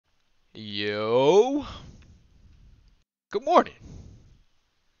Yo, good morning.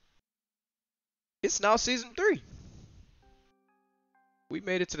 It's now season 3. We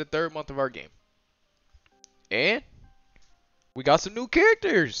made it to the third month of our game. And we got some new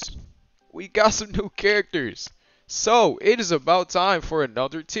characters. We got some new characters. So it is about time for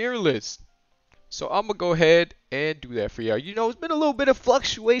another tier list. So I'm going to go ahead and do that for y'all. It's been a little bit of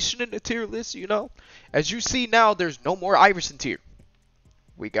fluctuation in the tier list. As you see now, there's no more Iverson tier.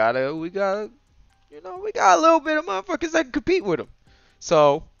 We got a little bit of motherfuckers that can compete with him.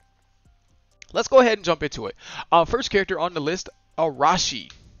 So let's go ahead and jump into it. First character on the list,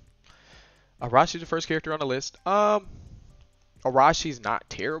 Arashi. Arashi's the first character on the list. Arashi's not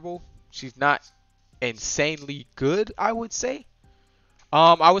terrible. She's not insanely good, I would say.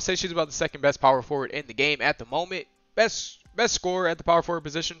 I would say she's about the second best power forward in the game at the moment. Best scorer at the power forward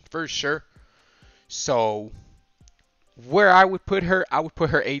position for sure. So where I would put her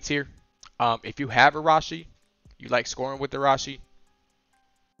A tier. If you have Arashi, you like scoring with Arashi,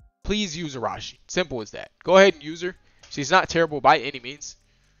 please use Arashi. Simple as that. Go ahead and use her. She's not terrible by any means.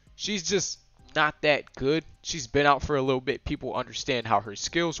 She's just not that good. She's been out for a little bit. People understand how her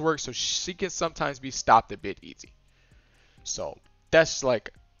skills work, so she can sometimes be stopped a bit easy. So that's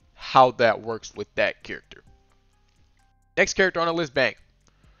like how that works with that character. Next character on the list, Bang.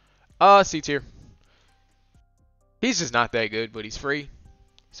 C tier. He's just not that good, but he's free.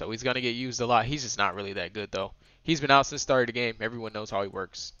 So he's going to get used a lot. He's just not really that good, though. He's been out since the start of the game. Everyone knows how he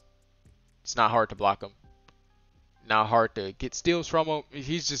works. It's not hard to block him. Not hard to get steals from him.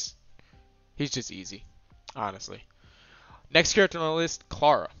 He's just easy, honestly. Next character on the list,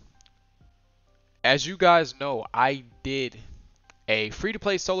 Clara. As you guys know, I did a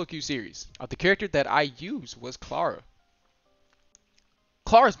free-to-play solo queue series. The character that I used was Clara.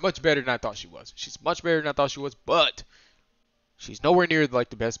 Clara's much better than I thought she was. She's much better than I thought she was, but she's nowhere near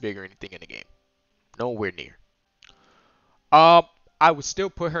like the best big or anything in the game. Nowhere near. I would still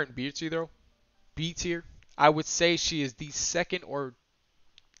put her in B tier though. B tier. I would say she is the second or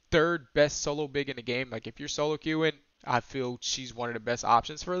third best solo big in the game. Like if you're solo queuing, I feel she's one of the best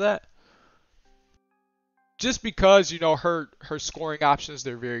options for that. Just because her scoring options,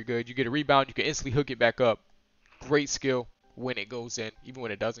 they're very good. You get a rebound, you can instantly hook it back up. Great skill when it goes in. Even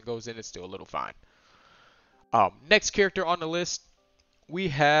when it doesn't goes in, it's still a little fine. Next character on the list, we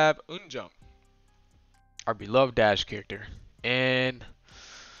have Unjum, our beloved Dash character. And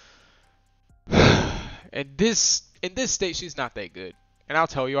in this state, she's not that good. And I'll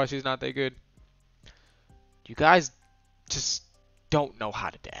tell you why she's not that good. You guys just don't know how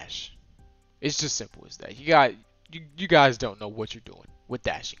to dash. It's just simple as that. You guys don't know what you're doing with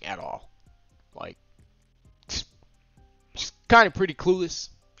dashing at all. Like, just kind of pretty clueless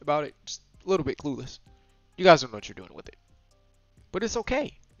about it. Just a little bit clueless. You guys don't know what you're doing with it. But it's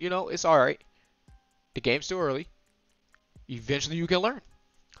okay. It's alright. The game's still early. Eventually you can learn.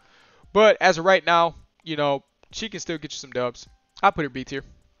 But as of right now, she can still get you some dubs. I'll put her B tier.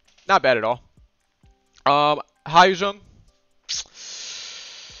 Not bad at all. Hyojung.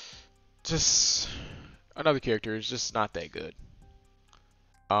 Just another character is just not that good.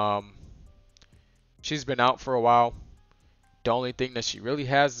 She's been out for a while. The only thing that she really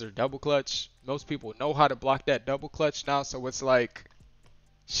has is her double clutch. Most people know how to block that double clutch now, so it's like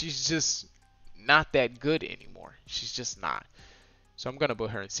she's just not that good anymore. She's just not. So I'm gonna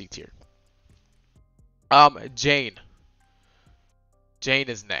put her in C tier. Jane. Jane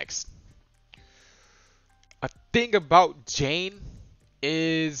is next. A thing about Jane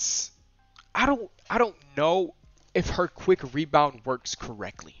is I don't know if her quick rebound works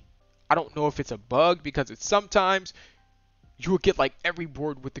correctly. I don't know if it's a bug because it's sometimes you will get like every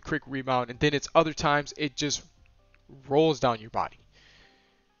board with the quick rebound, and then it's other times it just rolls down your body.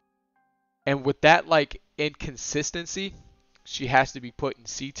 And with that like inconsistency, she has to be put in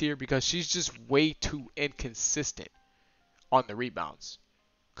C tier because she's just way too inconsistent on the rebounds.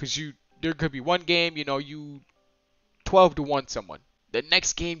 Cause there could be one game, you 12-1 someone. The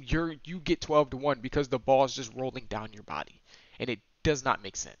next game you get 12-1 because the ball is just rolling down your body, and it does not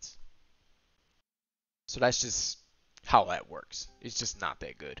make sense. So that's just how that works. It's just not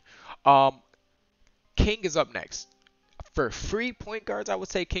that good. King is up next. For free point guards, I would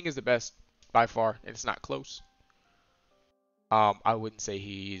say King is the best by far, and it's not close. I wouldn't say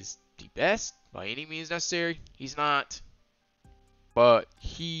he's the best by any means necessary. He's not. But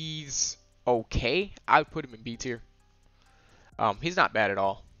he's okay. I would put him in B tier. He's not bad at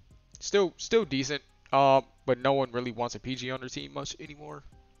all. Still decent. But no one really wants a PG on their team much anymore.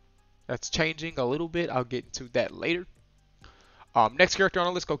 That's changing a little bit. I'll get into that later. Next character on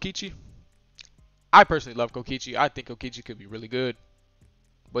the list, Kokichi. I personally love Kokichi. I think Kokichi could be really good.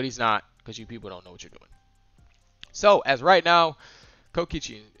 but he's not because you people don't know what you're doing. So as right now,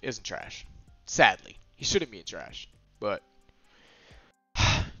 Kokichi isn't trash. Sadly, he shouldn't be in trash, but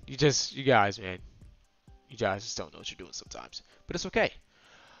you guys, man, you guys just don't know what you're doing sometimes. But it's okay.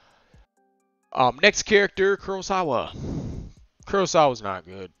 Next character, Kurosawa. Kurosawa's not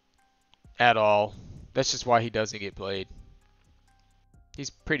good at all. That's just why he doesn't get played. He's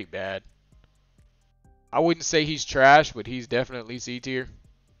pretty bad. I wouldn't say he's trash, but he's definitely C tier.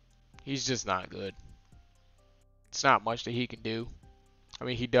 He's just not good. It's not much that he can do. I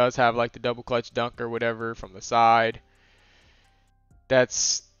mean, he does have like the double clutch dunk or whatever from the side.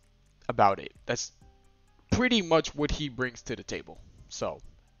 That's about it. That's pretty much what he brings to the table. So,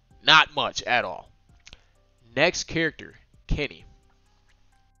 not much at all. Next character, Kenny.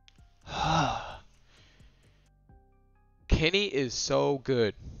 Kenny is so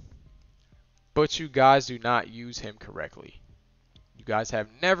good, but you guys do not use him correctly. You guys have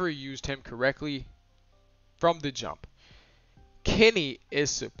never used him correctly from the jump. Kenny is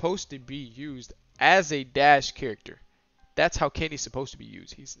supposed to be used as a dash character. That's how Kenny's supposed to be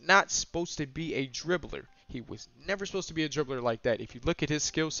used. He's not supposed to be a dribbler. He was never supposed to be a dribbler like that. If you look at his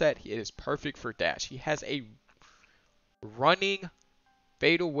skill set, it is perfect for dash. He has a running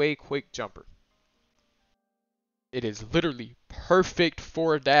fadeaway quick jumper. It is literally perfect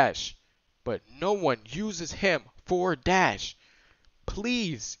for a dash, but no one uses him for dash.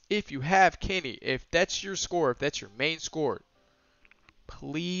 Please, if you have Kenny, if that's your score, if that's your main score,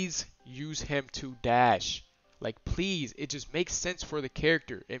 please use him to dash. Like, please, it just makes sense for the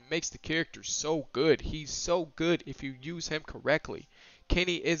character. It makes the character so good. He's so good if you use him correctly.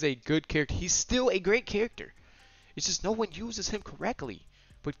 Kenny is a good character. He's still a great character. It's just no one uses him correctly.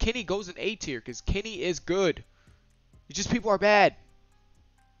 But Kenny goes in A tier because Kenny is good. It's just people are bad.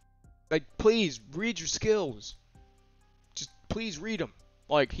 Like, please, read your skills. Just please read them.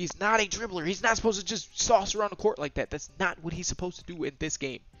 Like, he's not a dribbler. He's not supposed to just sauce around the court like that. That's not what he's supposed to do in this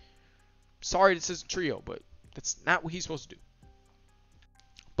game. Sorry this isn't Trio, but that's not what he's supposed to do.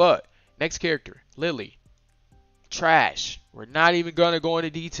 But, next character, Lily. Trash. We're not even going to go into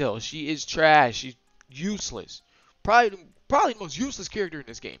detail. She is trash. She's useless. Probably the most useless character in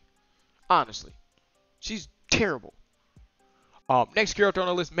this game. Honestly. She's terrible. Next character on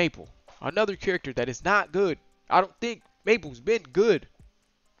the list, Maple. Another character that is not good. I don't think Maple's been good.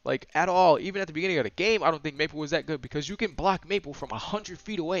 Like, at all. Even at the beginning of the game, I don't think Maple was that good. Because you can block Maple from 100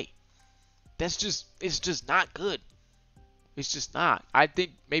 feet away. It's just not good. It's just not. I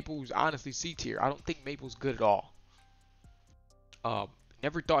think Maple's honestly C tier. I don't think Maple's good at all.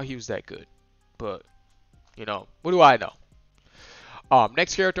 Never thought he was that good. But, you know, what do I know?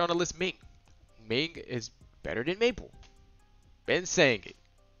 Next character on the list, Ming. Ming is better than Maple. Been saying it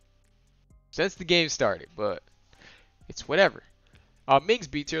since the game started, but it's whatever. Ming's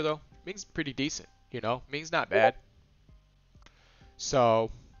B tier though. Ming's pretty decent, you know. Ming's not bad. So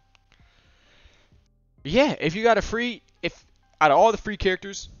yeah, if you got a free, if out of all the free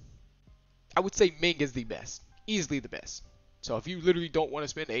characters, I would say Ming is the best, easily the best. So if you literally don't want to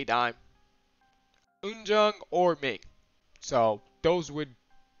spend a dime, Eunjung or Ming. So those would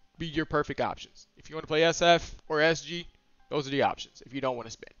be your perfect options. If you want to play SF or SG, those are the options if you don't want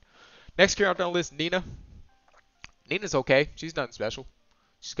to spend. Next character on the list, Nina. Nina's okay. She's nothing special.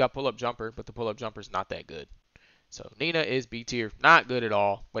 She's got pull-up jumper, but the pull-up jumper is not that good. So Nina is B tier. Not good at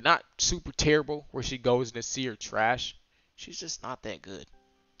all, but not super terrible where she goes into C or trash. She's just not that good.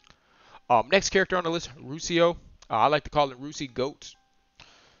 Next character on the list, Rusio. I like to call him Rusi Goat.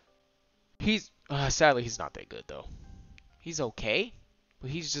 He's sadly he's not that good though. He's okay, but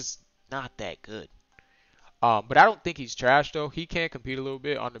he's just not that good. But I don't think he's trash though. He can compete a little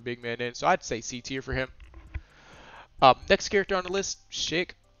bit on the big man end, so I'd say C tier for him. Next character on the list,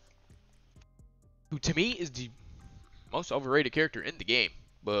 Shik, who to me is the most overrated character in the game,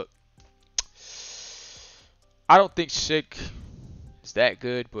 but I don't think Shik is that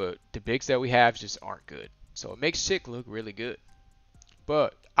good, but the bigs that we have just aren't good. So it makes Shik look really good.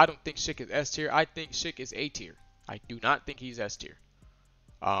 But I don't think Shik is S tier. I think Shik is A tier. I do not think he's S tier.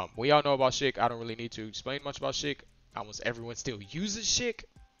 We all know about Shik. I don't really need to explain much about Shik. Almost everyone still uses Shik,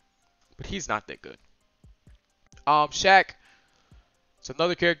 but he's not that good. Shaq. It's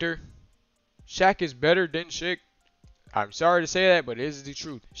another character. Shaq is better than Shik. I'm sorry to say that, but it is the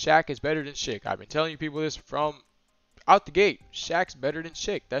truth. Shaq is better than Shik. I've been telling you people this from out the gate. Shaq's better than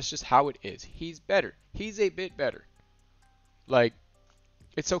Shik. That's just how it is. He's better. He's a bit better. Like,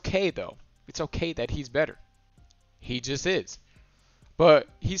 it's okay though. It's okay that he's better. He just is. But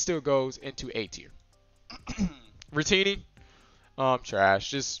he still goes into A tier. Rotini,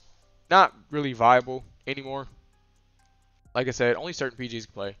 trash. Just not really viable anymore. Like I said, only certain PGs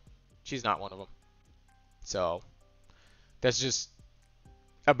can play. She's not one of them. So that's just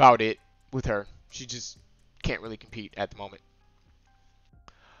about it with her. She just can't really compete at the moment.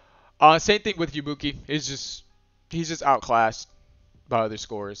 Same thing with Ibuki. He's just outclassed by other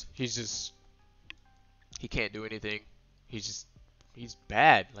scorers. He can't do anything. He's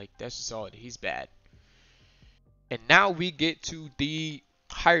bad. Like that's just all it is. He's bad. And now we get to the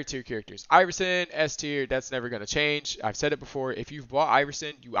higher tier characters. Iverson, S tier, that's never going to change. I've said it before. If you've bought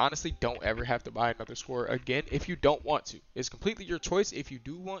Iverson, you honestly don't ever have to buy another scorer again if you don't want to. It's completely your choice if you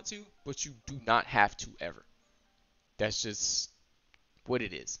do want to, but you do not have to ever. That's just what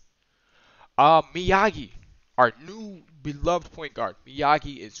it is. Miyagi, our new beloved point guard.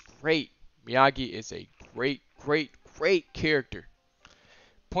 Miyagi is great. Miyagi is a great character.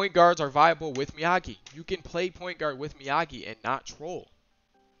 Point guards are viable with Miyagi. You can play point guard with Miyagi and not troll.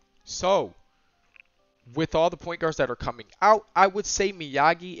 So, with all the point guards that are coming out, I would say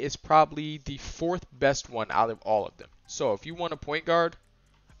Miyagi is probably the fourth best one out of all of them. So, if you want a point guard,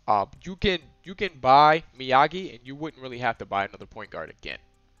 you can buy Miyagi, and you wouldn't really have to buy another point guard again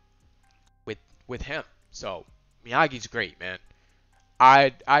with him. So, Miyagi's great, man.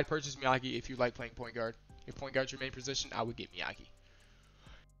 I'd purchase Miyagi if you like playing point guard. If point guard's your main position, I would get Miyagi.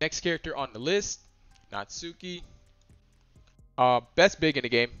 Next character on the list, Natsuki. Best big in the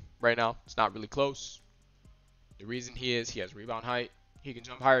game right now. It's not really close. The reason he has rebound height. He can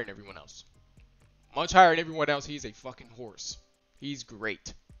jump higher than everyone else. Much higher than everyone else. He's a fucking horse. He's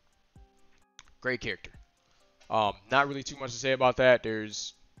great. Great character. Not really too much to say about that.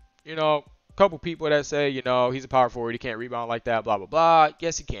 There's, a couple people that say, he's a power forward. He can't rebound like that, blah, blah, blah.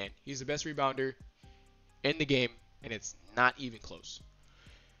 Yes, he can. He's the best rebounder in the game, and it's not even close.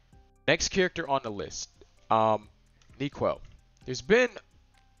 Next character on the list, Nequel. There's been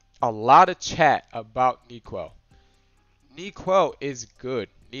a lot of chat about Nequel. Nequel is good.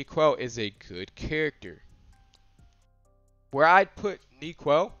 Nequel is a good character. Where I'd put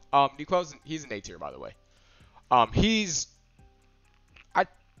Nequel, he's an A tier, by the way.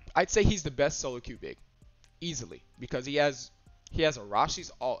 I'd say he's the best solo queue big, easily, because he has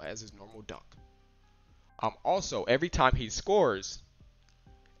Arashi's ult as his normal dunk. Also, every time he scores,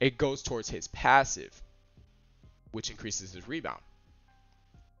 it goes towards his passive, which increases his rebound.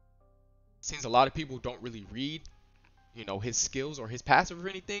 Since a lot of people don't really read, his skills or his passive or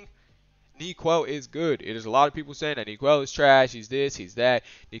anything, Nequel is good. It is a lot of people saying that Nequel is trash, he's this, he's that.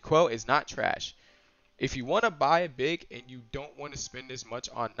 Nequel is not trash. If you want to buy a big and you don't want to spend as much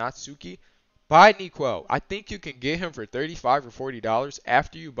on Natsuki, buy Nequel. I think you can get him for $35 or $40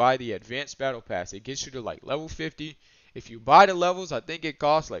 after you buy the Advanced Battle Pass. It gets you to like level 50. If you buy the levels, I think it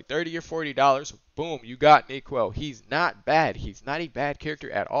costs like $30 or $40. Boom, you got Nequel. He's not bad. He's not a bad character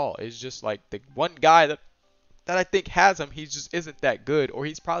at all. It's just like the one guy that I think has him, he just isn't that good, or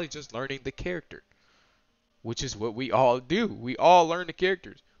he's probably just learning the character, which is what we all do. We all learn the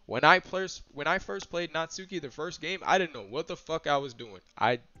characters. When I first played Natsuki the first game, I didn't know what the fuck I was doing.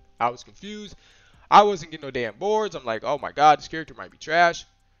 I was confused. I wasn't getting no damn boards. I'm like, oh my god, this character might be trash,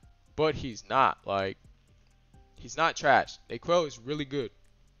 but he's not. Like, he's not trash. Nequel is really good.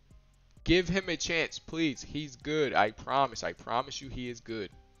 Give him a chance, please. He's good. I promise. I promise you he is good.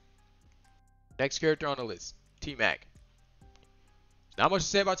 Next character on the list, T-Mac. Not much to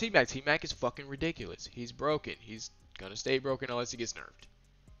say about T-Mac. T-Mac is fucking ridiculous. He's broken. He's gonna stay broken unless he gets nerfed.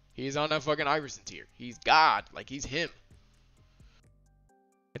 He's on that fucking Iverson tier. He's God. Like, he's him.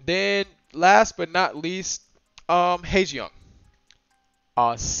 And then, last but not least, Haejeong.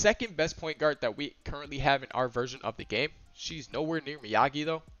 Second best point guard that we currently have in our version of the game. She's nowhere near Miyagi,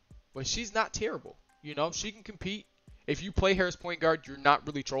 though. But she's not terrible. She can compete. If you play her as point guard, you're not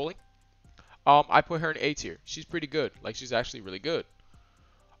really trolling. I put her in A tier. She's pretty good. Like, she's actually really good.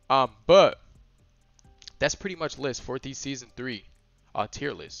 But that's pretty much list for the Season 3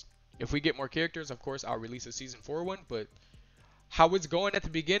 tier list. If we get more characters, of course, I'll release a Season 4 one. But how it's going at the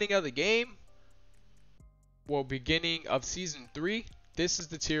beginning of the game, well, beginning of Season 3, this is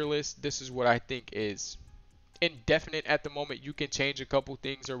the tier list. This is what I think is indefinite at the moment. You can change a couple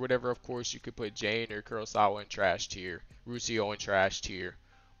things or whatever. Of course, you could put Jane or Kurosawa in trash tier, Rusio in trash tier.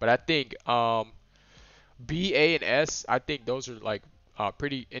 But I think B, A, and S, I think those are like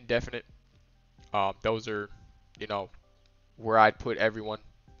pretty indefinite. Those are, where I'd put everyone,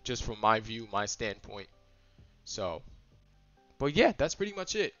 just from my view, my standpoint. So, but yeah, that's pretty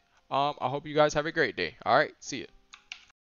much it. I hope you guys have a great day. All right, see ya.